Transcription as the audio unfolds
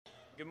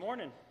Good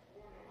morning.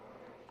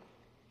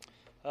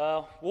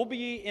 We'll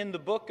be in the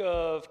book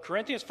of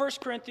Corinthians, 1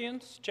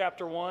 Corinthians,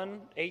 chapter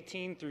 1,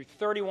 18 through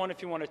 31,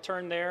 if you want to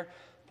turn there.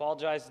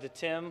 Apologize to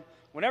Tim.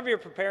 Whenever you're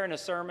preparing a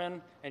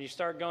sermon and you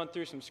start going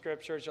through some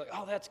scriptures, you're like,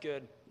 oh, that's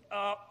good.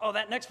 Oh,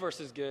 that next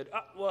verse is good.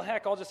 Well,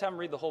 heck, I'll just have him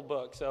read the whole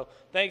book. So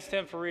thanks,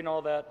 Tim, for reading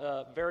all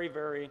that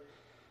very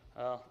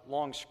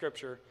long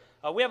scripture.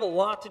 We have a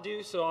lot to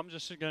do, so I'm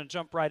just going to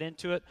jump right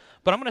into it.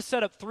 But I'm going to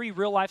set up 3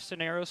 real-life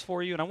scenarios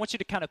for you, and I want you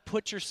to kind of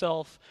put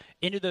yourself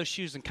into those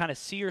shoes and kind of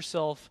see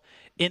yourself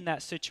in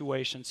that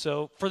situation.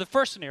 So for the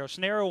first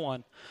scenario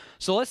 1.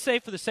 So let's say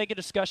for the sake of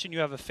discussion, you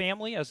have a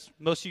family, as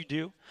most of you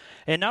do,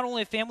 and not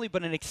only a family,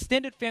 but an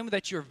extended family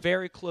that you're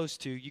very close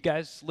to. You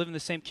guys live in the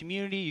same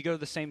community, you go to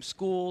the same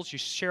schools, you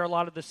share a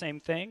lot of the same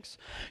things.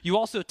 You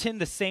also attend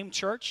the same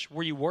church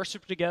where you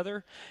worship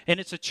together, and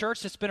it's a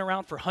church that's been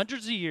around for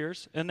hundreds of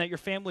years and that your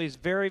family is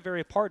very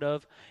a part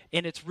of,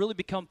 and it's really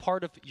become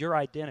part of your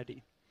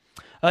identity.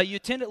 You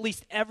attend at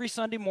least every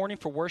Sunday morning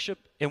for worship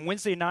and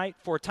Wednesday night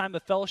for a time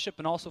of fellowship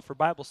and also for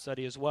Bible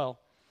study as well.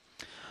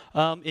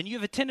 And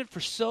you've attended for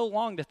so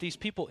long that these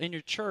people in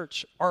your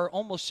church are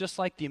almost just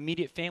like the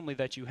immediate family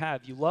that you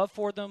have. You love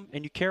for them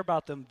and you care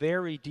about them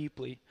very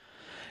deeply.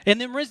 And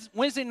then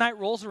Wednesday night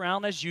rolls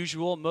around as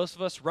usual. Most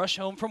of us rush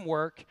home from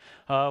work.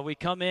 We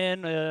come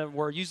in,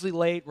 we're usually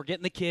late. We're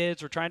getting the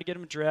kids. We're trying to get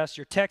them dressed.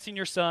 You're texting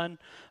your son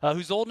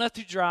who's old enough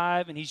to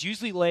drive, and he's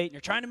usually late. And you're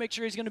trying to make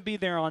sure he's going to be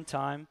there on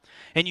time.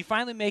 And you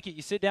finally make it.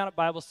 You sit down at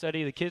Bible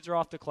study. The kids are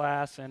off to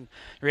class, and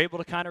you're able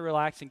to kind of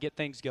relax and get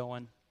things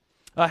going.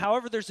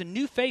 However, there's a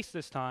new face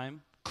this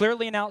time.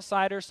 Clearly an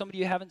outsider, somebody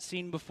you haven't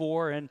seen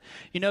before, and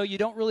you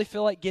don't really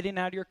feel like getting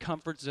out of your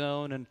comfort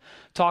zone and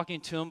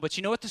talking to them, but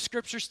you know what the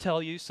scriptures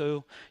tell you,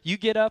 so you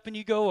get up and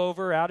you go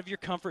over out of your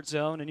comfort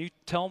zone and you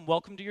tell them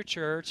welcome to your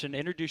church and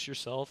introduce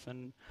yourself,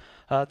 and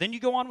then you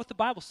go on with the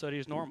Bible study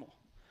as normal.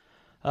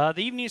 The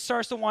evening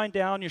starts to wind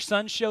down, your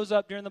son shows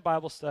up during the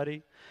Bible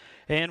study,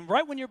 and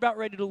right when you're about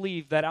ready to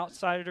leave, that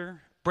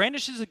outsider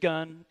brandishes a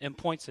gun and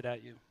points it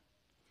at you.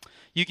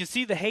 You can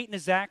see the hate in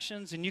his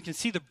actions, and you can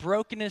see the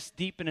brokenness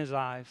deep in his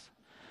eyes.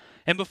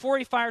 And before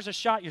he fires a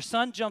shot, your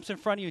son jumps in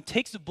front of you and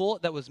takes a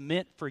bullet that was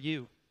meant for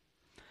you.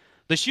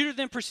 The shooter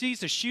then proceeds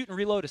to shoot and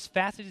reload as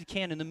fast as he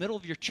can in the middle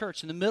of your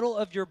church, in the middle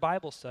of your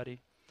Bible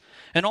study.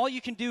 And all you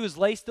can do is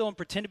lay still and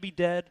pretend to be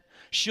dead,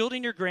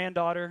 shielding your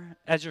granddaughter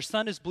as your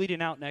son is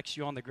bleeding out next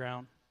to you on the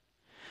ground.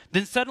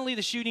 Then suddenly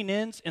the shooting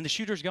ends and the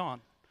shooter's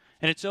gone,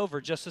 and it's over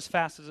just as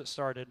fast as it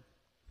started.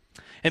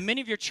 And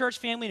many of your church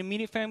family and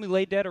immediate family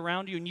lay dead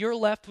around you, and you're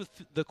left with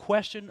the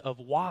question of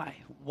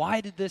why.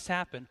 Why did this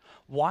happen?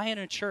 Why in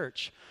a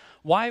church?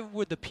 Why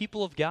would the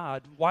people of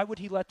God, why would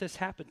he let this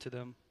happen to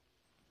them?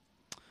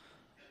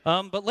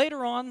 But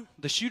later on,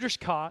 the shooter's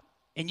caught,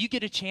 and you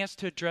get a chance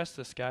to address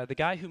this guy, the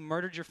guy who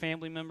murdered your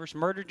family members,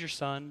 murdered your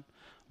son,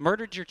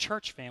 murdered your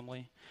church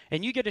family,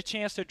 and you get a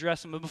chance to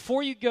address him. But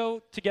before you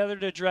go together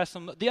to address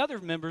him, the other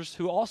members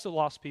who also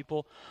lost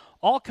people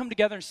all come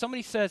together, and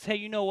somebody says, hey,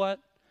 you know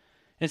what?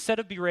 Instead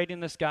of berating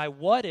this guy,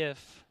 what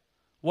if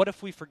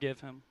we forgive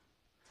him?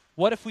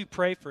 What if we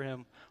pray for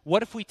him?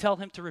 What if we tell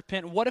him to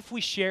repent? What if we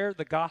share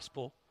the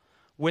gospel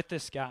with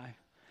this guy?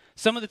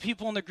 Some of the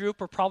people in the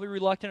group are probably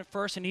reluctant at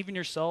first, and even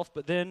yourself,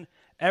 but then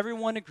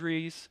everyone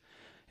agrees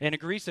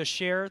to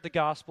share the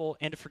gospel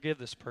and to forgive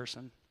this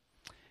person.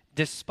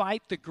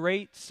 Despite the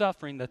great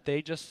suffering that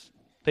they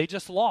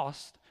just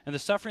lost and the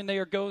suffering they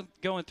are going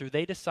through,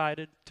 they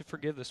decided to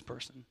forgive this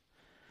person.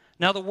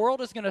 Now, the world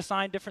is going to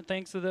assign different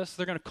things to this.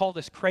 They're going to call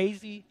this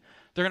crazy.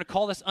 They're going to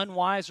call this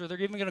unwise, or they're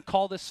even going to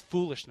call this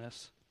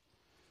foolishness.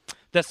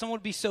 That someone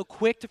would be so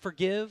quick to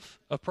forgive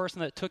a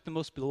person that took the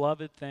most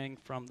beloved thing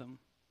from them.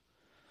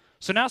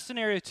 So now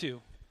scenario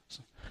 2.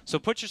 So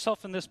put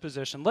yourself in this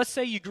position. Let's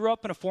say you grew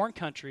up in a foreign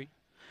country,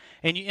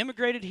 and you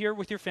immigrated here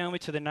with your family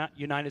to the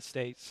United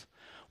States.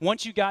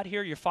 Once you got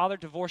here, your father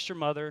divorced your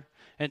mother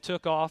and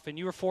took off, and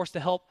you were forced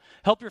to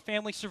help your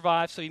family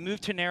survive, so you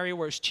moved to an area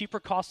where it's cheaper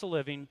cost of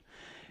living.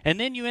 And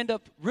then you end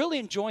up really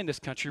enjoying this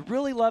country,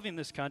 really loving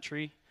this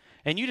country,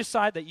 and you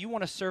decide that you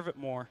want to serve it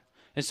more.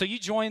 And so you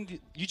join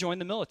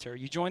the military,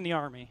 you join the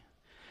Army.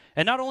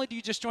 And not only do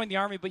you just join the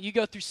Army, but you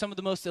go through some of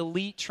the most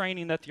elite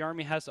training that the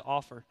Army has to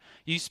offer.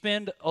 You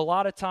spend a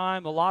lot of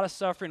time, a lot of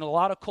suffering, a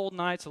lot of cold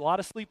nights, a lot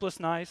of sleepless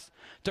nights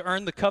to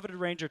earn the coveted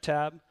Ranger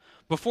tab.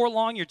 Before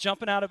long, you're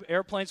jumping out of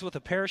airplanes with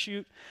a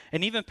parachute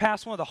and even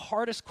pass one of the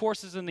hardest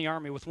courses in the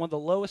Army with one of the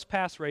lowest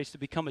pass rates to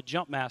become a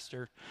jump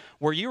master,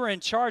 where you are in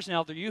charge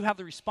now, that you have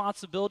the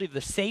responsibility of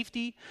the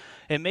safety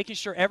and making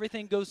sure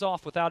everything goes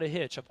off without a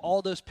hitch of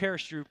all those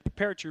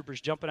paratroopers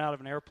jumping out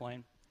of an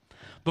airplane.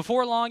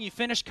 Before long, you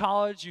finish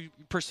college, you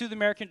pursue the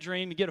American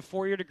dream, you get a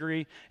 4-year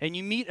degree, and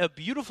you meet a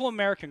beautiful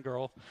American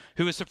girl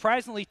who is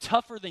surprisingly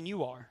tougher than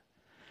you are.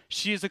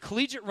 She is a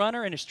collegiate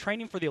runner and is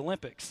training for the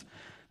Olympics.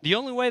 The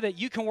only way that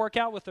you can work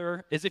out with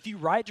her is if you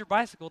ride your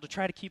bicycle to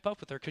try to keep up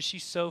with her because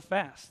she's so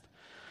fast.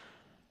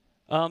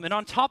 And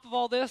on top of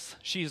all this,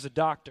 she's a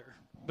doctor.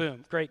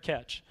 Boom, great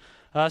catch.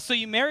 So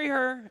you marry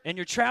her, and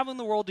you're traveling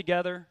the world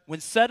together when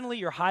suddenly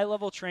your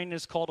high-level training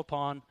is called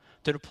upon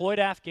to deploy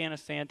to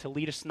Afghanistan to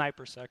lead a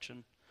sniper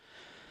section.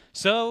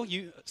 So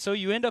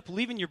you end up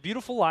leaving your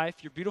beautiful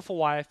life, your beautiful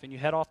wife, and you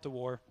head off to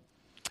war.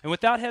 And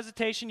without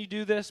hesitation, you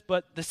do this,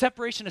 but the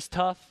separation is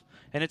tough,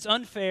 and it's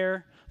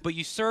unfair, but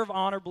you serve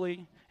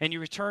honorably, and you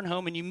return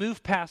home, and you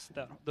move past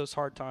those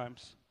hard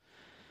times.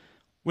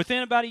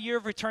 Within about a year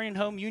of returning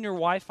home, you and your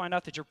wife find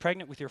out that you're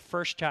pregnant with your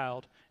first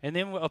child. And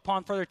then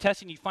upon further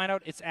testing, you find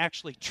out it's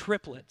actually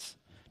triplets.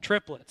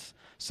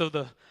 So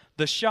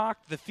the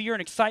shock, the fear,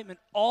 and excitement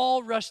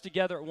all rush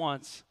together at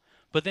once.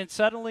 But then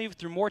suddenly,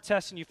 through more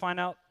testing, you find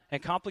out,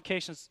 and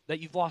complications,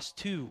 that you've lost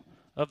 2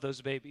 of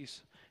those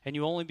babies, and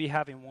you only be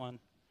having 1.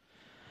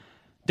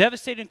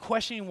 Devastated and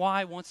questioning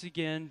why, once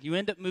again, you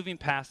end up moving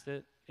past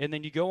it, and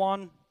then you go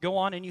on,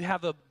 and you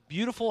have a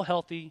beautiful,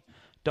 healthy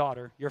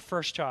daughter, your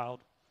first child.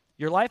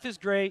 Your life is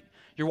great.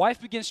 Your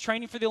wife begins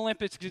training for the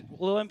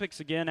Olympics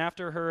again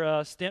after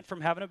her stint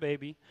from having a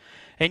baby.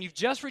 And you've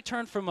just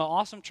returned from an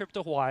awesome trip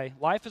to Hawaii.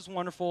 Life is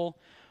wonderful,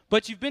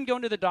 but you've been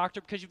going to the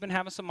doctor because you've been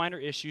having some minor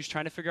issues,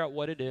 trying to figure out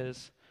what it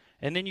is.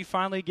 And then you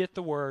finally get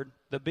the word,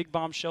 the big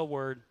bombshell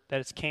word, that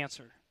it's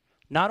cancer.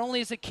 Not only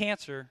is it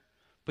cancer,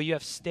 but you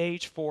have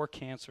stage 4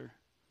 cancer.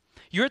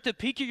 You're at the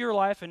peak of your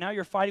life, and now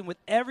you're fighting with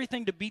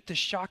everything to beat the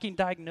shocking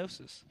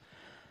diagnosis.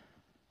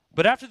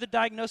 But after the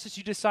diagnosis,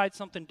 you decide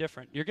something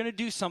different. You're going to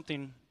do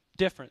something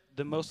different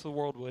than most of the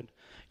world would.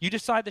 You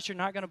decide that you're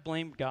not going to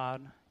blame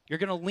God. You're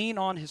going to lean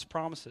on his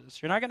promises.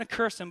 You're not going to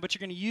curse him, but you're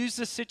going to use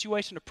this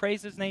situation to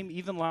praise his name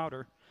even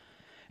louder.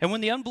 And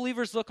when the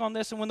unbelievers look on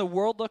this and when the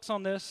world looks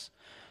on this,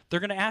 they're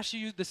going to ask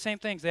you the same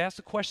things. They ask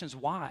the questions,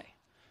 why?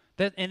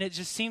 And it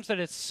just seems that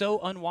it's so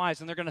unwise,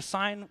 and they're going to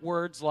assign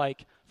words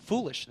like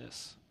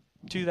foolishness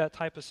to that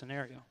type of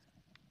scenario.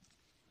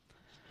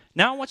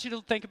 Now I want you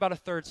to think about a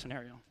third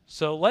scenario.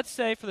 So let's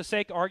say, for the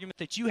sake of argument,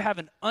 that you have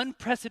an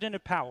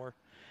unprecedented power,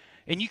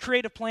 and you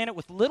create a planet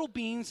with little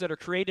beings that are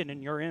created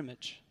in your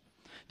image.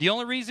 The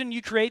only reason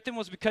you create them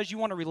was because you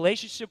want a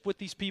relationship with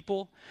these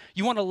people.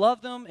 You want to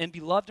love them and be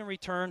loved in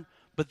return,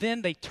 but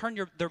then they turn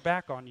their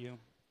back on you.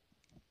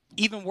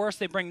 Even worse,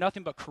 they bring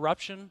nothing but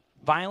corruption,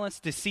 violence,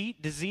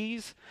 deceit,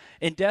 disease,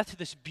 and death to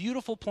this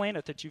beautiful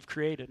planet that you've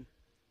created.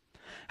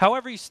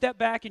 However, you step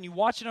back and you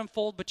watch it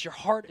unfold, but your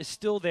heart is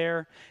still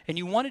there, and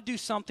you want to do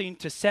something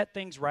to set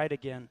things right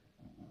again.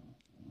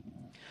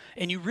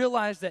 And you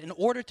realize that in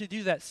order to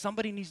do that,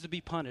 somebody needs to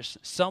be punished.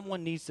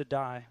 Someone needs to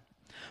die.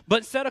 But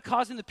instead of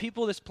causing the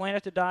people of this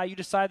planet to die, you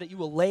decide that you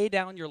will lay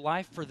down your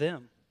life for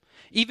them.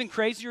 Even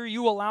crazier,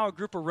 you allow a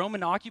group of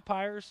Roman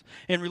occupiers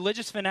and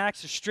religious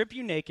fanatics to strip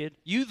you naked,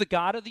 you, the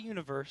God of the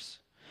universe,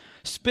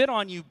 spit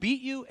on you,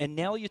 beat you, and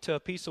nail you to a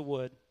piece of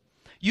wood.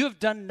 You have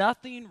done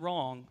nothing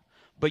wrong,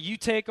 but you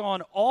take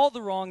on all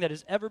the wrong that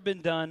has ever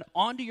been done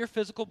onto your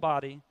physical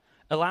body,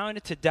 allowing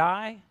it to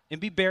die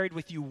and be buried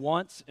with you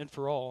once and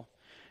for all.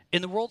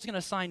 And the world's going to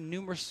assign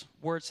numerous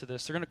words to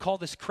this. They're going to call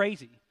this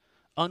crazy,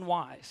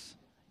 unwise,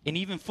 and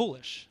even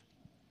foolish.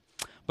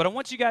 But I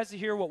want you guys to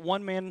hear what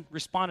one man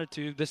responded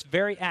to this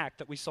very act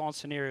that we saw in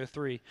scenario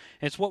 3.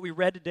 And it's what we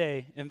read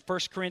today in 1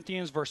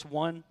 Corinthians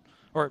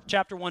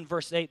chapter 1,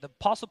 verse 8. The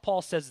Apostle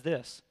Paul says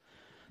this: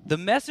 "The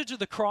message of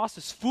the cross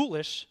is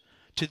foolish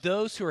to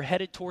those who are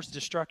headed towards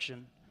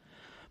destruction.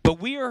 But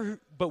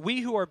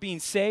we who are being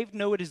saved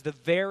know it is the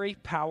very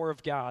power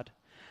of God.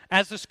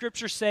 As the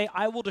scriptures say,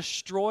 I will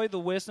destroy the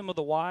wisdom of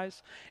the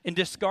wise and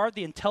discard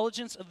the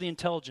intelligence of the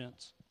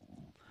intelligent."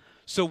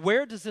 So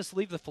where does this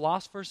leave the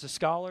philosophers, the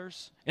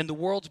scholars, and the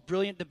world's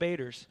brilliant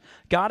debaters?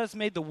 God has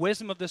made the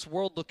wisdom of this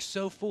world look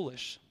so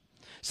foolish.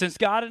 Since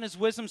God in his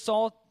wisdom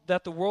saw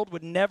that the world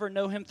would never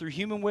know him through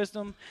human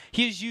wisdom,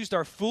 he has used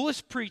our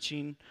foolish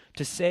preaching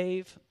to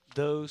save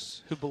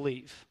those who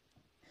believe.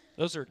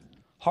 Those are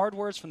hard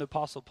words from the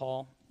Apostle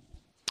Paul.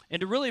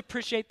 And to really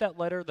appreciate that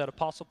letter that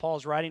Apostle Paul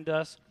is writing to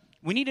us,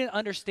 we need to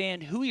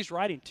understand who he's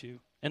writing to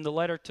in the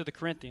letter to the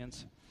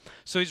Corinthians.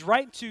 So he's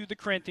writing to the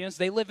Corinthians.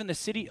 They live in the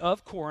city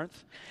of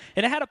Corinth,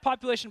 and it had a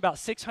population of about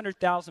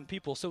 600,000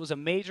 people, so it was a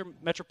major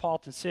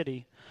metropolitan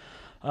city.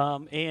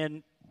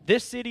 And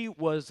this city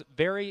was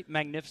very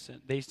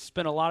magnificent. They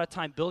spent a lot of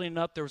time building it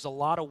up. There was a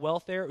lot of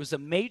wealth there. It was a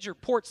major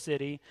port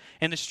city,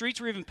 and the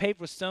streets were even paved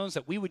with stones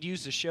that we would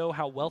use to show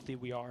how wealthy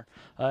we are.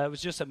 It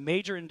was just a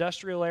major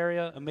industrial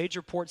area, a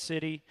major port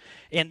city,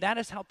 and that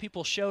is how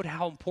people showed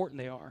how important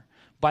they are,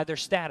 by their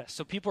status.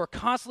 So people are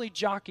constantly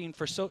jockeying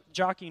for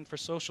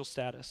social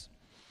status.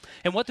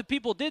 And what the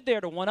people did there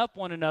to one-up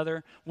one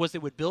another was they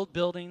would build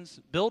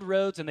buildings, build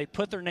roads, and they'd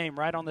put their name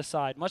right on the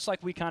side, much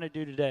like we kind of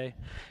do today.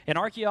 And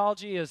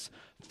archaeology is,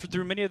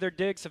 through many of their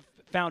digs, have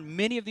found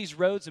many of these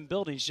roads and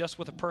buildings just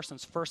with a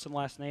person's first and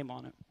last name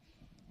on it.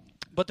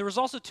 But there was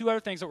also 2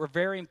 other things that were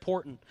very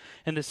important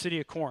in the city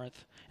of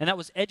Corinth, and that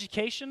was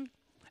education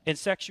and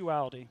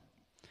sexuality.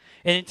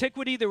 In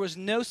antiquity, there was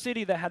no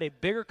city that had a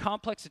bigger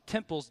complex of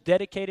temples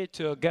dedicated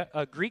to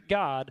a Greek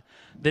god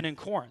than in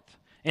Corinth.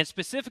 And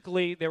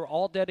specifically, they were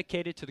all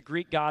dedicated to the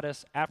Greek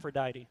goddess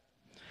Aphrodite.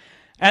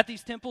 At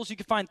these temples, you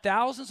could find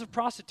thousands of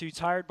prostitutes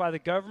hired by the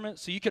government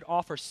so you could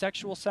offer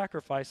sexual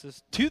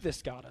sacrifices to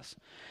this goddess.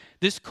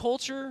 This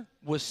culture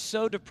was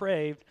so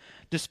depraved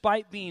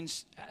despite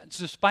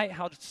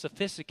how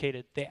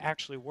sophisticated they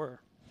actually were.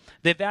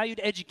 They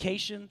valued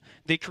education,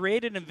 they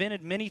created and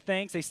invented many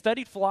things, they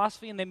studied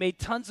philosophy, and they made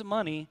tons of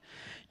money,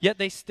 yet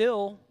they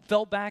still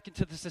fell back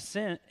into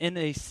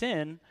a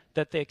sin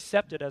that they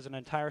accepted as an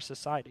entire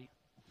society.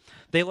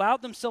 They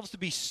allowed themselves to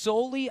be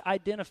solely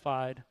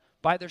identified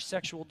by their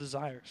sexual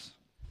desires.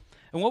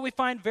 And what we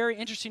find very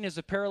interesting is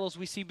the parallels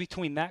we see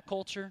between that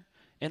culture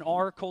and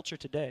our culture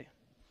today.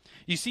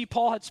 You see,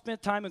 Paul had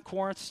spent time in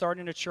Corinth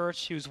starting a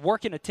church. He was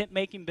working a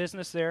tent-making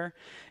business there,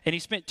 and he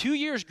spent 2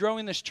 years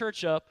growing this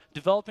church up,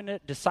 developing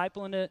it,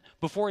 discipling it,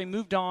 before he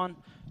moved on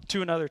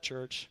to another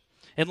church.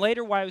 And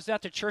later, while he was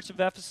at the church of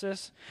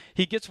Ephesus,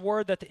 he gets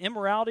word that the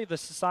immorality of the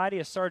society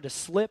has started to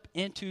slip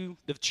into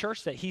the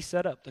church that he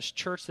set up, this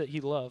church that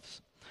he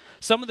loves.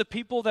 Some of the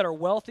people that are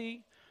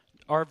wealthy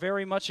are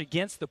very much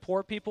against the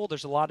poor people.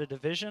 There's a lot of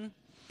division.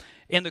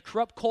 And the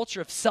corrupt culture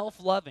of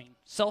self-loving,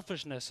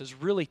 selfishness is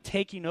really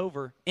taking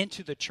over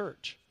into the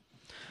church.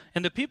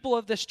 And the people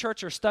of this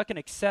church are stuck in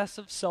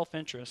excessive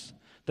self-interest,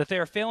 that they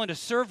are failing to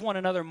serve one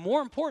another.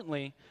 More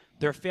importantly,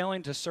 they're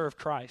failing to serve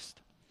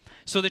Christ.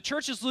 So the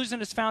church is losing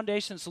its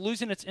foundation, it's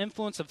losing its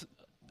influence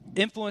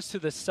to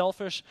the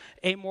selfish,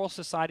 amoral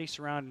society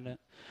surrounding it.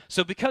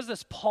 So because of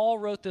this, Paul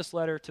wrote this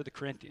letter to the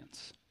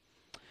Corinthians.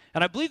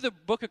 And I believe the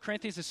book of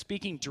Corinthians is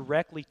speaking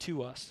directly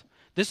to us.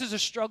 This is a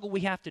struggle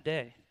we have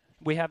today.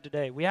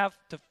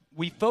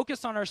 We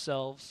focus on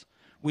ourselves,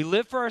 we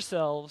live for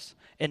ourselves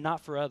and not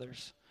for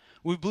others.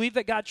 We believe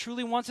that God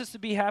truly wants us to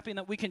be happy and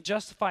that we can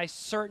justify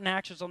certain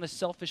actions on this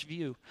selfish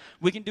view.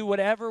 We can do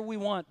whatever we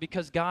want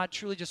because God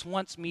truly just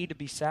wants me to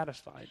be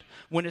satisfied,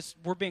 when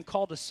we're being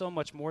called to so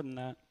much more than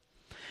that.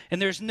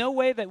 And there's no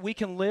way that we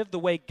can live the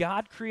way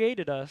God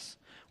created us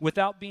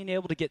without being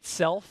able to get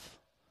self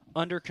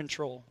under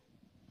control.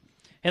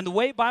 And the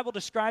way the Bible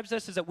describes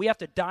this is that we have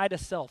to die to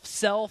self.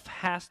 Self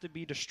has to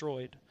be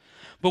destroyed.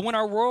 But when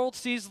our world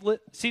sees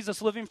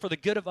us living for the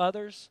good of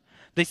others,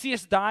 they see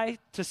us die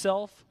to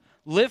self,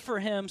 live for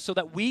Him so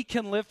that we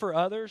can live for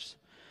others,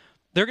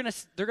 they're going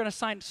to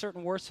assign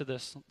certain words to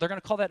this. They're going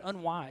to call that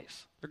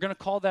unwise. They're going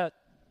to call that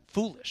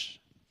foolish.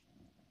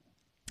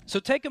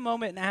 So take a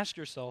moment and ask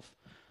yourself,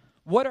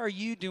 what are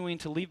you doing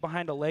to leave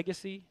behind a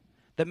legacy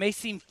that may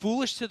seem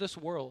foolish to this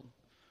world,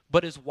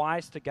 but is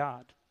wise to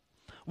God?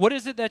 What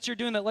is it that you're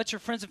doing that lets your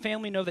friends and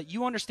family know that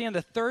you understand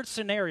the third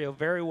scenario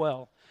very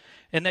well,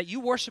 and that you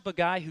worship a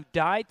guy who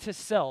died to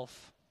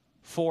self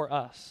for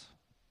us?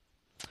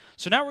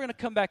 So now we're going to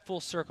come back full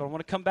circle. I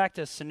want to come back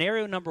to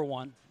scenario number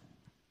 1.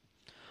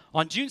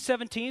 On June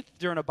 17th,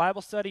 during a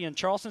Bible study in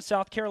Charleston,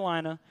 South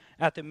Carolina,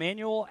 at the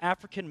Emmanuel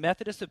African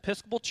Methodist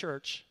Episcopal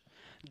Church,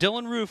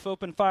 Dylan Roof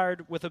opened fire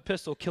with a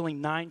pistol, killing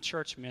 9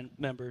 church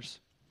members.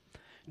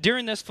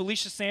 During this,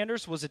 Felicia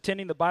Sanders was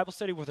attending the Bible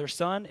study with her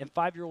son and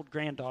 5-year-old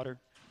granddaughter.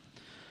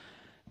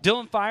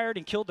 Dylan fired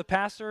and killed the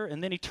pastor,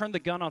 and then he turned the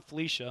gun on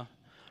Felicia.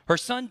 Her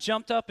son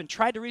jumped up and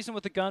tried to reason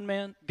with the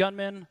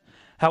gunman.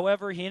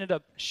 However, he ended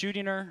up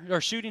shooting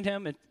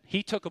him, and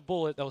he took a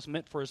bullet that was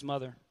meant for his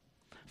mother.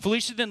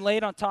 Felicia then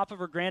laid on top of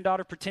her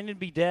granddaughter, pretending to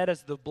be dead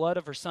as the blood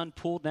of her son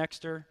pooled next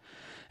to her.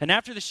 And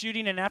after the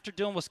shooting and after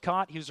Dylan was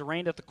caught, he was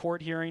arraigned at the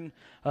court hearing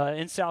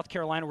in South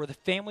Carolina, where the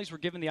families were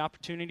given the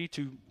opportunity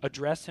to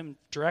address him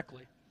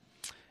directly.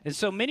 And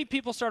so many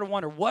people started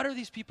wondering, what are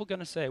these people going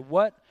to say?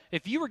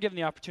 If you were given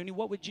the opportunity,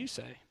 what would you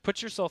say?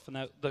 Put yourself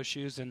in those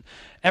shoes. And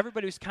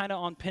everybody was kind of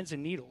on pins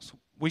and needles.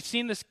 We've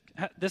seen this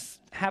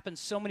happen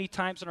so many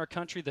times in our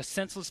country, the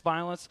senseless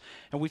violence,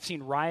 and we've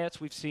seen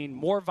riots. We've seen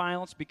more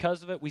violence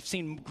because of it. We've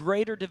seen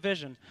greater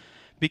division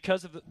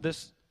because of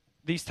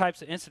these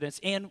types of incidents,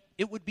 and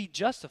it would be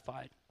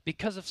justified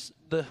because of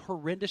the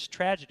horrendous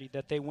tragedy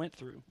that they went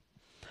through.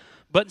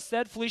 But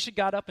instead, Felicia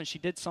got up and she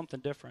did something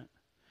different.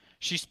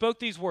 She spoke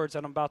these words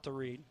that I'm about to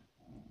read.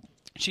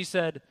 She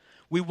said,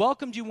 "We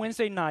welcomed you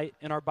Wednesday night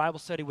in our Bible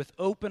study with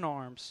open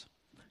arms.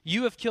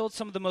 You have killed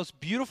some of the most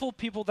beautiful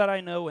people that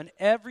I know, and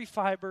every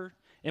fiber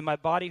in my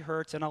body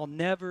hurts, and I'll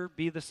never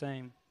be the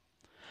same.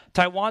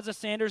 Tywanza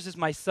Sanders is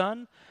my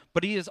son,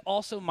 but he is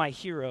also my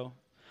hero.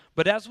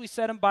 But as we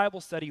said in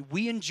Bible study,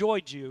 we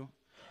enjoyed you,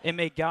 and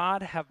may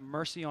God have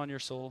mercy on your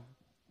soul."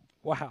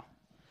 Wow.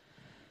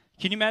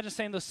 Can you imagine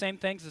saying those same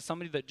things to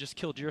somebody that just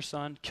killed your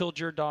son, killed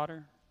your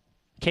daughter,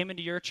 came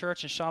into your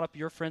church and shot up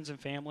your friends and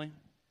family?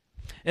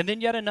 And then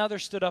yet another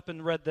stood up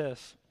and read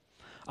this.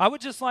 "I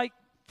would just like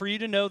for you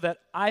to know that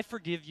I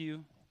forgive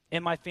you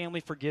and my family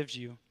forgives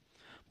you.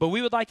 But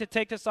we would like to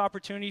take this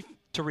opportunity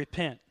to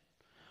repent.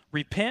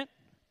 Repent,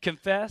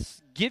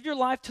 confess, give your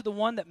life to the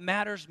one that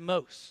matters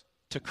most,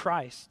 to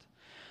Christ,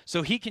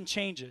 so He can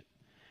change it.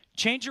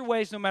 Change your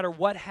ways no matter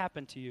what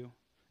happened to you,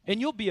 and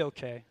you'll be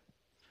okay.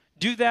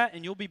 Do that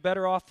and you'll be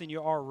better off than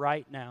you are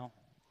right now."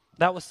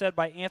 That was said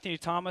by Anthony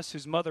Thomas,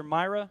 whose mother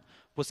Myra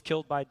was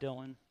killed by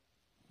Dylan.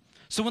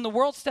 So when the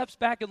world steps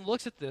back and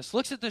looks at this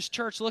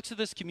church, looks at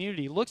this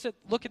community, look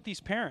at these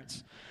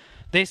parents,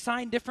 They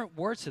assign different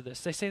words to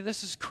this. They say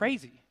this is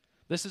crazy.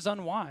 This is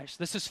unwise.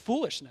 This is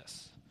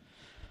foolishness.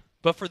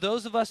 But for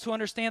those of us who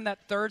understand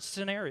that third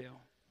scenario,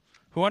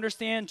 who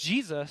understand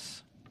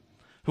Jesus,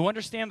 who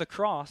understand the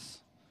cross,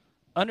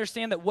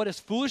 understand that what is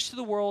foolish to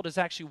the world is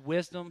actually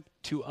wisdom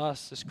to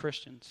us as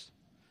Christians.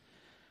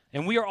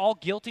 And we are all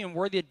guilty and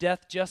worthy of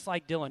death just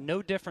like Dylan,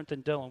 no different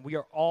than Dylan. We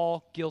are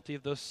all guilty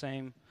of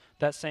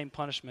that same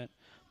punishment.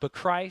 But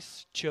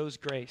Christ chose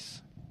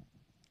grace.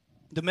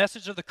 The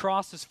message of the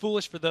cross is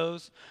foolish for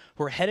those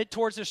who are headed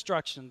towards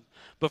destruction,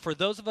 but for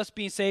those of us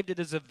being saved, it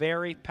is the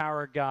very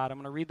power of God. I'm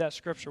going to read that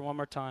scripture one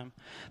more time.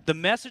 The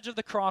message of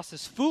the cross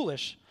is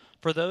foolish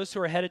for those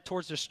who are headed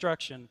towards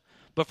destruction,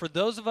 but for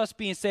those of us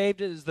being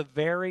saved, it is the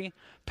very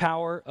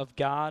power of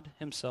God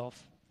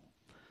himself.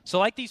 So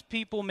like these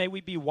people, may we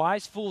be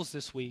wise fools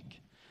this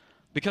week,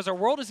 because our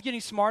world is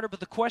getting smarter, but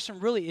the question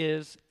really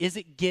is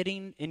it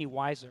getting any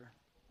wiser?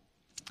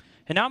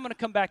 And now I'm going to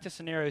come back to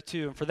scenario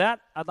 2. And for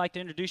that, I'd like to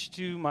introduce you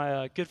to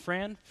my good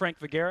friend, Frank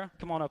Vergara.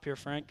 Come on up here,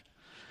 Frank.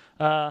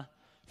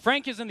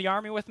 Frank is in the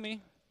Army with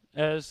me,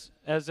 as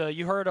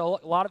you heard a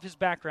lot of his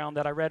background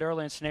that I read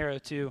earlier in scenario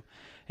 2.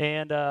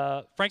 And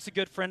Frank's a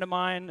good friend of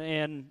mine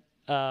and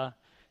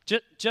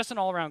just an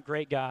all-around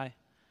great guy.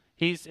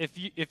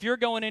 If you're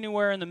going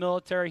anywhere in the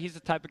military, he's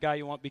the type of guy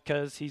you want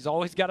because he's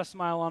always got a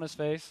smile on his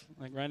face,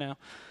 like right now.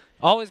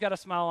 Always got a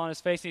smile on his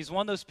face. He's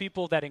one of those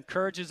people that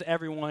encourages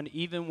everyone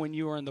even when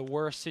you are in the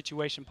worst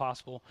situation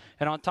possible.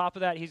 And on top of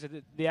that, he's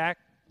the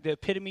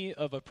epitome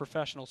of a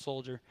professional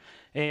soldier.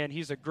 And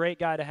he's a great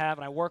guy to have,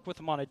 and I work with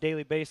him on a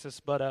daily basis.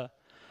 But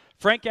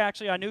Frank,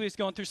 actually, I knew he was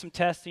going through some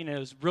testing, and it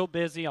was real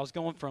busy. I was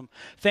going from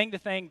thing to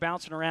thing,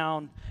 bouncing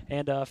around.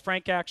 And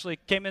Frank actually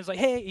came in and was like,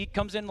 hey, he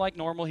comes in like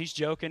normal. He's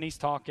joking. He's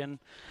talking.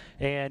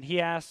 And he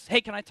asked,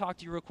 hey, can I talk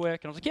to you real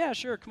quick? And I was like, yeah,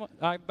 sure. Come on.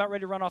 I'm about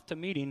ready to run off to a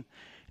meeting. And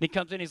he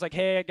comes in, he's like,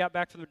 hey, I got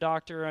back from the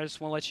doctor. I just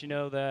want to let you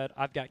know that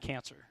I've got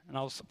cancer. And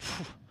I was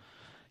like,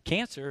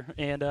 cancer?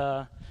 And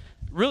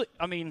really,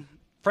 I mean,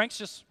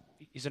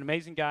 he's an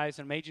amazing guy. He's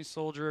an amazing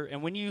soldier.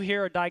 And when you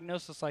hear a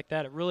diagnosis like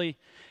that, it really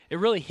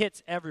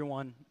hits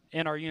everyone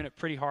in our unit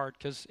pretty hard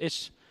because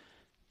it's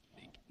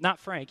not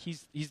Frank.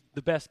 He's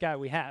the best guy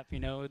we have. You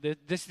know,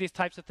 these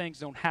types of things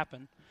don't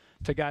happen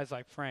to guys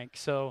like Frank.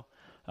 So,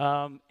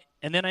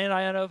 and then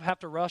I end up have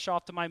to rush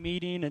off to my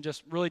meeting and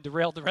just really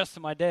derail the rest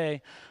of my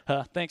day.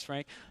 Thanks,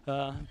 Frank.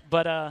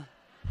 But I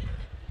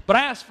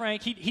asked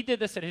Frank, he did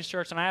this at his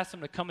church, and I asked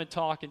him to come and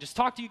talk and just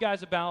talk to you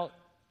guys about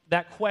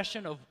that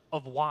question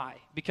of why.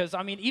 Because,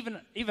 I mean,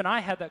 even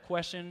I had that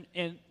question,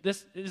 and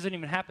this isn't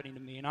even happening to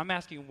me. And I'm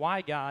asking,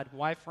 why God?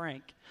 Why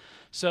Frank?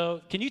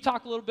 So can you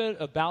talk a little bit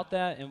about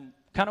that and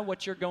kind of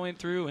what you're going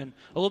through and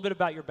a little bit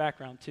about your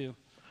background, too?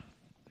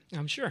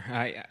 I'm sure.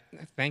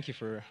 Thank you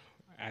for...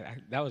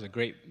 that was a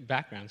great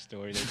background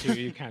story there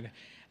too. You kind of,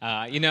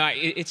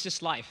 it's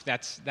just life.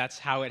 That's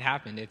how it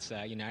happened. It's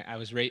I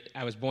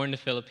was born in the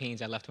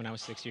Philippines. I left when I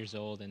was 6 years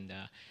old,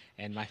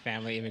 and my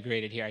family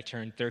immigrated here. I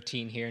turned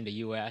 13 here in the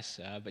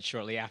U.S. But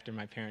shortly after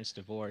my parents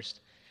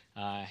divorced,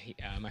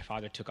 my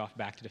father took off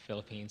back to the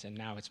Philippines, and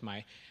now it's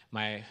my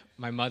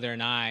mother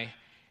and I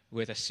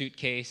with a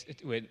suitcase.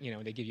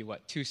 They give you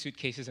 2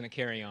 suitcases and a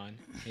carry-on,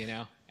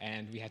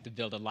 and we had to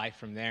build a life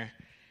from there.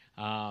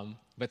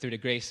 But through the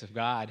grace of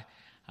God.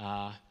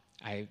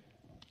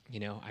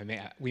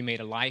 We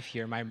made a life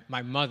here.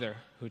 My mother,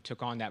 who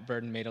took on that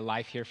burden, made a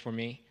life here for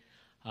me.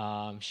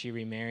 She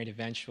remarried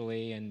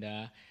eventually,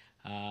 and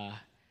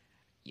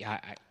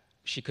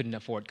she couldn't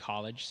afford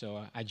college,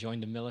 so I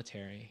joined the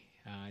military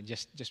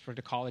just for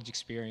the college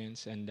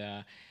experience.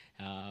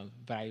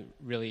 But I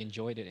really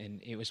enjoyed it,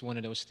 and it was one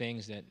of those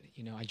things that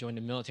I joined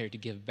the military to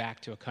give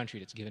back to a country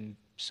that's given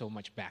so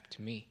much back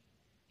to me.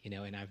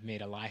 And I've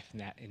made a life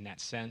in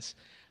that sense.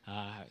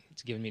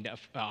 It's given me the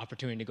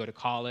opportunity to go to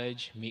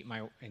college,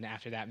 and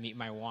after that, meet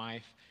my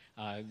wife,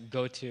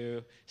 go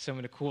to some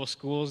of the cool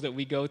schools that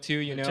we go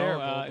to.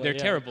 They're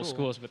terrible cool.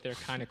 Schools, but they're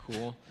kind of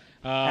cool.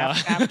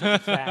 After the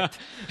fact.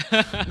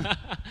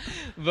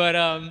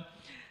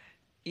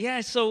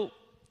 But so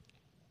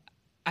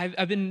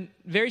I've been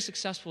very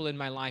successful in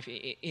my life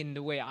in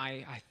the way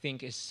I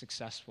think is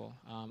successful.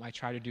 I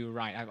try to do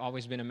right. I've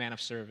always been a man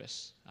of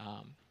service.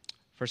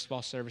 First of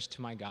all, service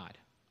to my God,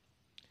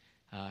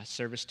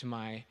 service to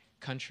my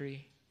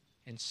country,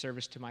 and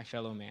service to my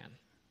fellow man.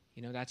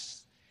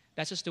 That's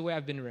just the way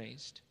I've been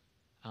raised,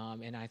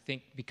 and I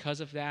think because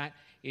of that,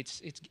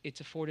 it's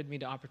afforded me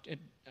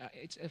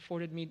it's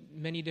afforded me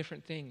many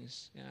different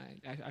things.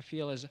 I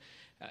feel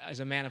as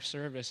a man of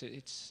service,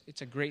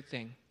 it's a great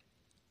thing.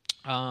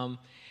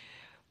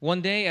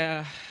 One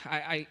day,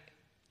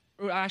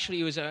 actually,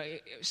 it was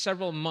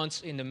several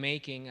months in the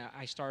making.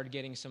 I started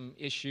getting some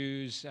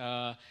issues.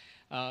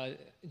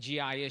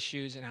 GI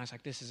issues, and I was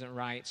like, this isn't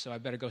right, so I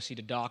better go see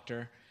the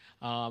doctor.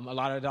 A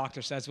lot of the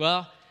doctor says,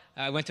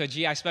 I went to a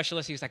GI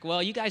specialist. He was like,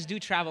 you guys do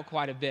travel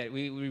quite a bit.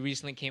 We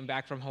recently came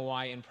back from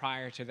Hawaii, and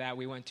prior to that,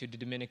 we went to the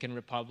Dominican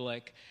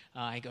Republic.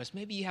 He goes,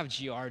 maybe you have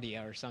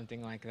Giardia or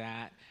something like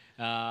that.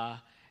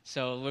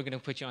 So we're going to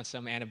put you on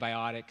some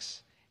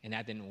antibiotics. and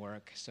that didn't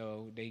work.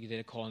 So they did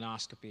a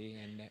colonoscopy,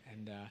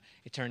 and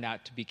it turned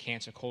out to be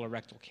cancer,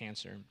 colorectal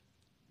cancer.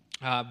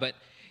 But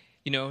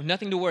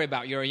nothing to worry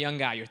about. You're a young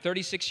guy. You're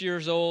 36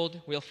 years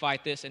old. We'll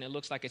fight this, and it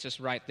looks like it's just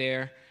right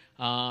there.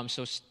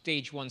 So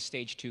stage 1,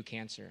 stage 2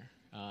 cancer.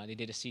 They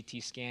did a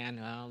CT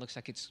scan. Looks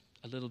like it's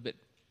a little bit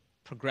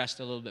progressed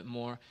a little bit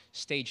more.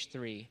 Stage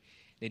 3.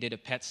 They did a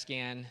PET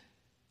scan.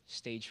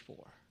 Stage 4.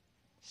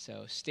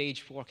 So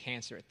stage 4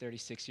 cancer at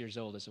 36 years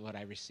old is what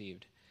I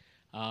received.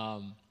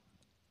 One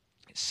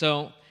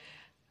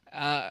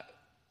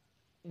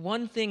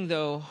thing,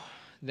 though,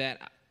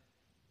 that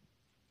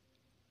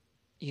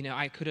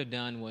I could have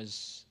done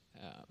was,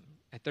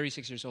 at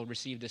 36 years old,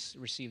 receive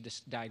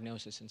this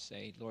diagnosis and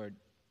say, Lord,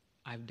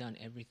 I've done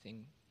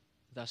everything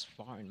thus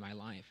far in my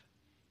life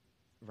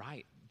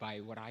right, by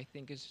what I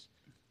think is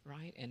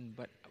right,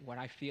 but what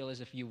I feel is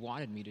if you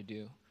wanted me to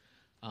do.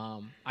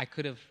 I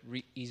could have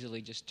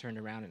easily just turned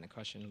around and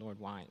questioned, Lord,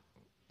 why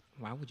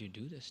would you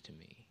do this to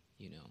me,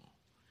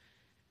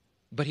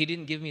 But he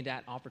didn't give me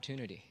that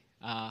opportunity.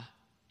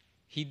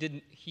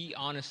 He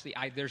honestly,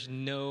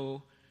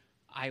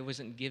 I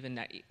wasn't given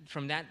that.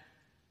 From that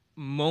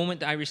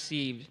moment I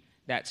received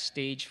that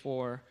stage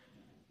 4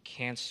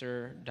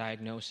 cancer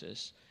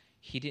diagnosis,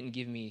 he didn't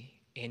give me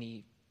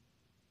any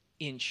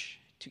inch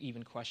to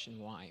even question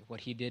why. What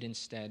he did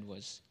instead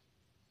was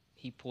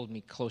he pulled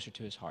me closer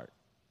to his heart,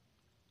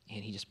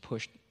 and he just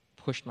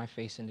pushed my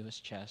face into his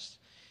chest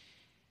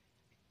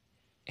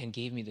and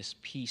gave me this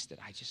peace that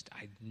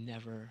I'd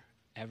never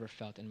ever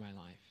felt in my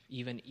life.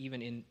 Even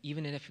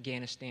in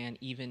Afghanistan,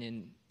 even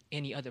in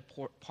any other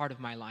part of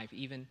my life,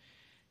 I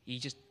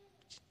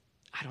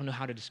don't know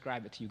how to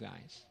describe it to you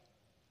guys.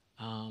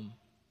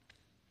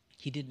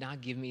 He did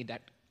not give me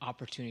that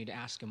opportunity to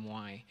ask him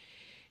why.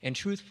 And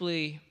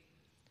truthfully,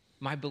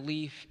 my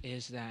belief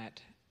is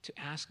that to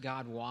ask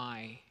God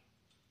why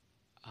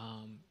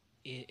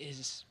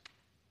is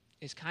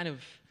kind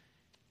of,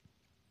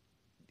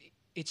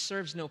 it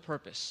serves no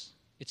purpose.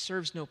 It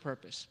serves no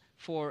purpose.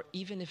 For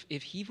even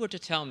if he were to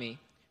tell me,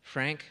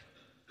 Frank,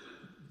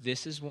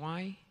 this is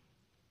why,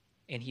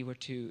 and he were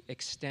to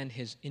extend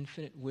his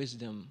infinite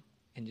wisdom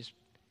and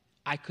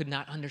I could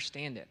not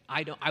understand it.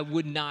 I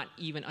would not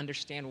even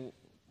understand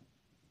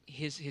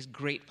his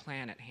great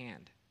plan at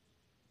hand.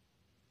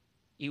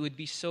 It would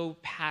be so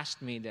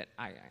past me that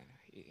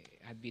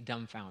I'd be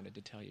dumbfounded,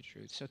 to tell you the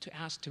truth. So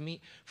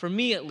for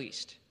me at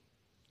least,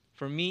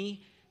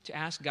 to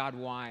ask God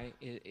why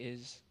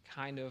is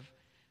kind of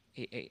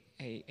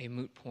a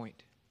moot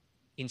point.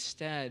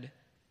 Instead,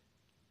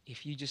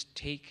 if you just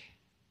take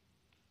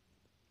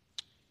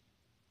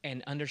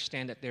and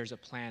understand that there's a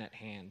plan at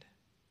hand,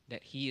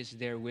 that he is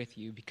there with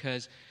you.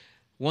 Because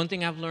one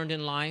thing I've learned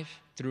in life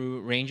through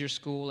Ranger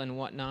School and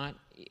whatnot,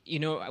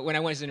 when I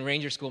was in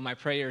Ranger School, my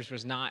prayers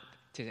was not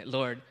to,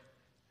 Lord,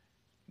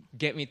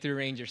 get me through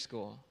Ranger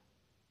School.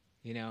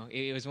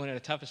 It was one of the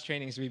toughest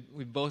trainings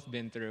we've both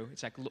been through.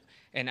 It's like,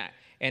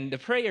 and the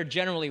prayer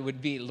generally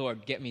would be,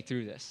 Lord, get me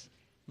through this.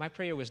 My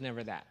prayer was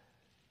never that.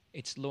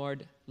 It's,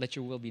 Lord, let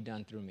your will be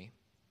done through me.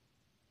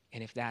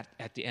 And if that,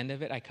 at the end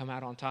of it, I come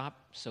out on top,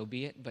 so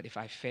be it. But if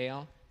I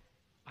fail,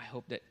 I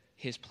hope that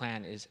his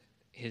plan is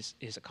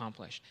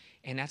accomplished.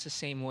 And that's the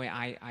same way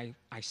I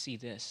see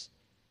this.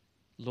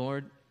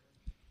 Lord,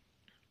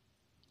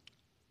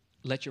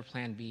 let your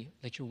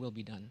will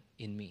be done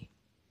in me.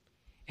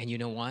 And you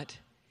know what?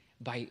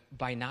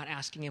 By not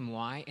asking him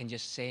why and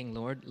just saying,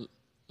 Lord,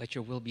 let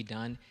your will be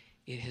done,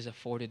 it has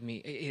afforded me,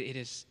 it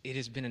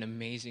has been an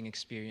amazing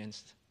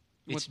experience.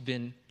 You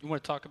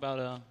want to talk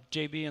about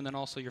JB and then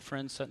also your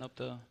friends setting up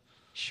the...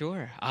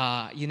 Sure.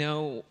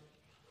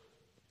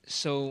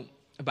 So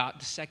about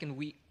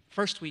the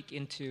first week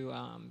into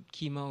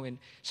chemo, and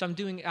so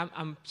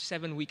I'm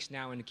 7 weeks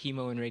now into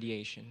chemo and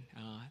radiation.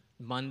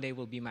 Monday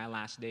will be my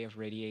last day of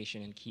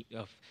radiation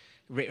of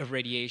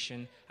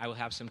radiation. I will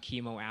have some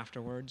chemo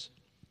afterwards.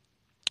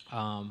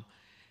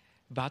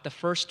 About the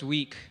first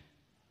week,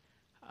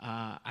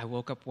 I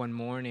woke up one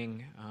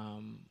morning.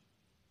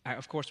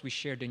 Of course, we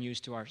shared the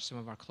news to some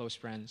of our close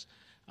friends.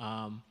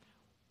 That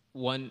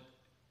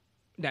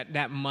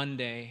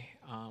Monday.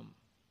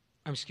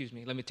 Excuse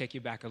me. Let me take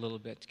you back a little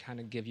bit to kind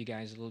of give you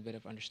guys a little bit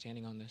of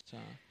understanding on this.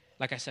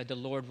 Like I said, the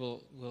Lord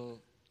will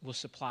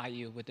supply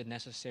you with the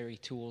necessary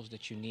tools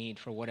that you need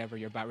for whatever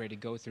you're about ready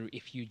to go through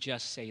if you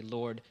just say,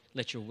 Lord,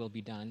 let your will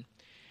be done.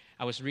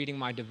 I was reading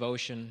my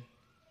devotion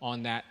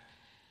on that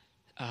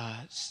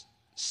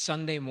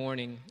Sunday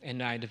morning, and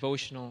my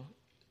devotional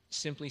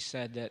simply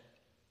said that,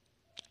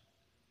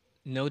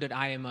 know that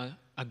I am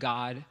a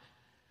God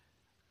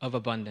of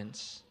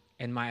abundance,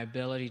 and my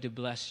ability to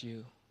bless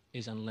you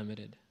is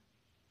unlimited.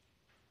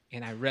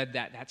 And I read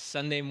that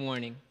Sunday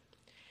morning.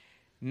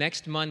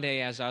 Next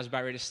Monday, as I was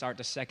about ready to start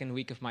the second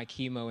week of my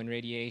chemo and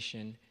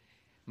radiation,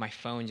 my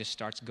phone just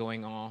starts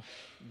going off,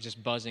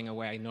 just buzzing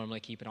away. I normally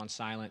keep it on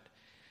silent.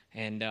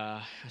 And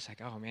I was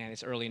like, oh man,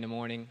 it's early in the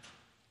morning.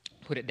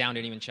 Put it down,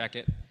 didn't even check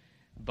it.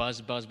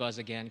 Buzz, buzz, buzz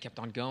again, kept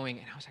on going.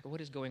 And I was like,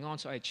 what is going on?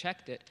 So I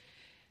checked it.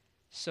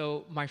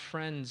 So my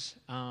friends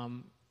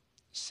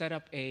set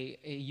up a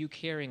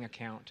YouCaring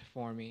account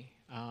for me.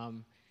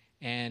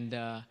 And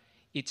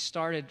it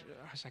started,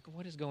 I was like,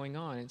 what is going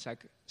on? It's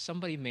like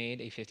somebody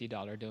made a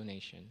 $50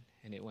 donation,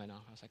 and it went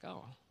off. I was like,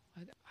 oh,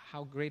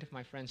 how great of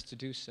my friends to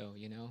do so,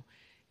 you know?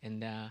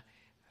 And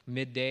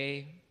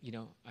midday, you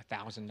know,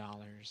 $1,000.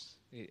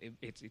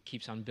 It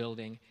keeps on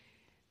building.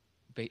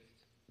 But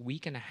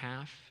week and a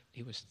half,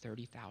 it was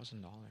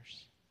 $30,000.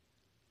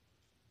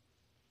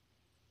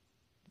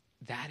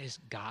 That is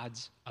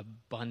God's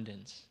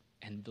abundance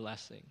and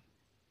blessing.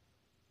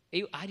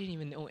 I didn't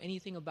even know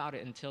anything about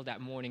it until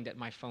that morning that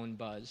my phone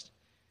buzzed.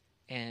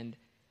 And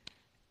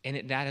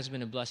that has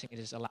been a blessing. It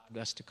has allowed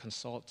us to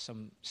consult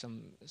some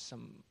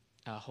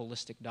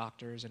holistic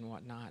doctors and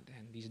whatnot.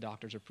 And these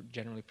doctors are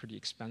generally pretty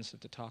expensive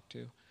to talk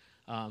to.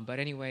 But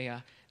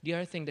anyway, the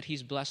other thing that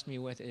he's blessed me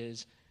with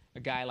is a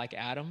guy like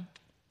Adam,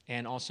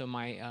 and also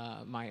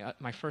my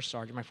first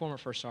sergeant, my former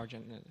first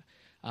sergeant,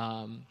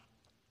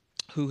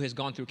 who has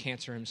gone through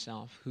cancer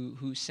himself,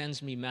 who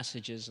sends me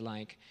messages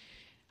like,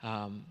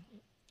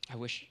 I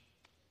wish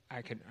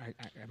I could,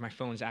 my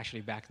phone's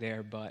actually back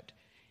there, but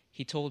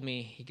he told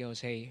me, he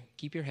goes, hey,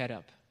 keep your head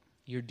up.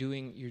 You're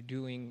doing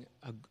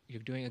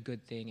a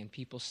good thing, and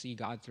people see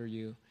God through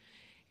you.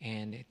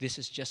 And this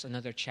is just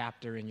another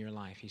chapter in your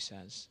life, he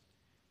says.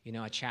 You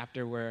know, a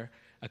chapter where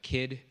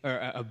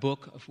a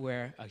book of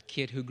where a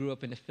kid who grew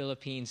up in the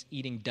Philippines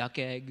eating duck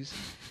eggs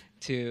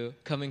to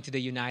coming to the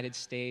United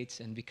States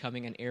and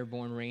becoming an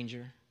airborne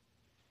ranger,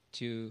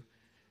 to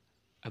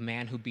a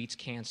man who beats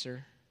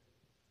cancer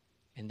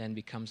and then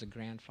becomes a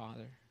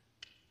grandfather.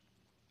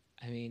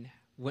 I mean,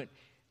 what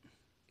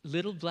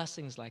little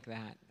blessings like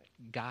that,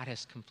 God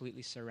has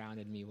completely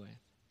surrounded me with.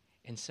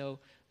 And so,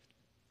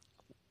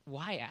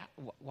 why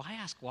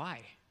ask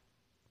why?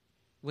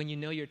 When you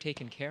know you're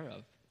taken care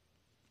of.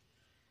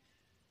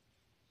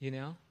 You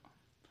know?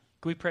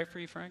 Can we pray for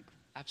you, Frank?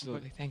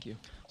 Absolutely. Thank you.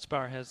 Let's bow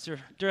our heads. Dear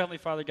Heavenly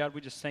Father, God,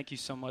 we just thank you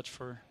so much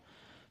for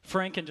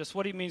Frank and just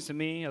what he means to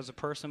me as a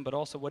person, but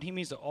also what he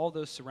means to all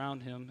those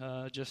surround him.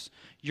 Just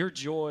your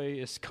joy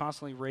is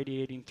constantly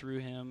radiating through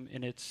him,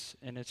 and it's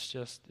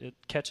just, it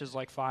catches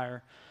like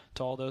fire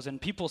to all those. And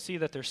people see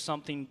that there's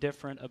something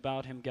different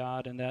about him,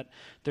 God, and that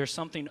there's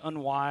something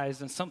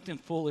unwise and something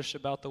foolish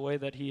about the way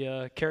that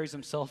he carries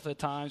himself at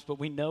times, but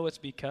we know it's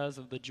because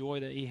of the joy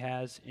that he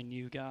has in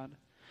you, God.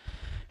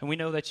 And we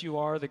know that you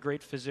are the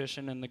great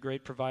physician and the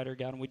great provider,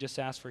 God, and we just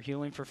ask for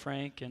healing for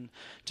Frank and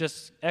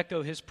just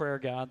echo his prayer,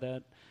 God,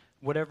 that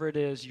whatever it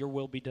is, your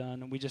will be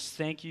done. And we just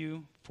thank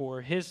you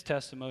for his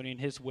testimony and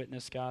his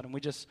witness, God. And we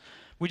just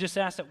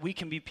ask that we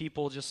can be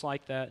people just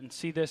like that and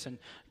see this and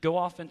go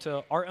off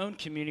into our own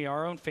community,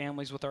 our own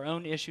families with our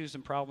own issues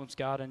and problems,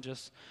 God, and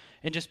just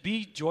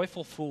be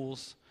joyful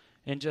fools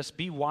and just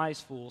be wise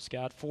fools,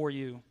 God, for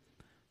you.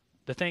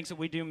 The things that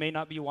we do may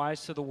not be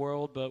wise to the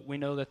world, but we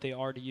know that they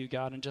are to you,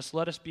 God. And just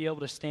let us be able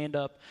to stand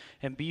up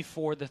and be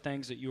for the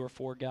things that you are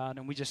for, God.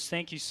 And we just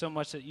thank you so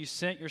much that you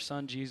sent your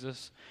son,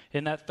 Jesus,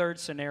 in that third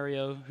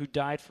scenario, who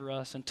died for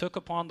us and took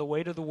upon the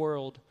weight of the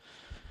world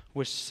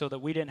so that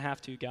we didn't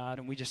have to, God.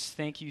 And we just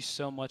thank you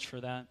so much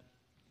for that.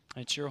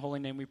 In your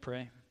holy name we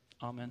pray.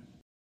 Amen.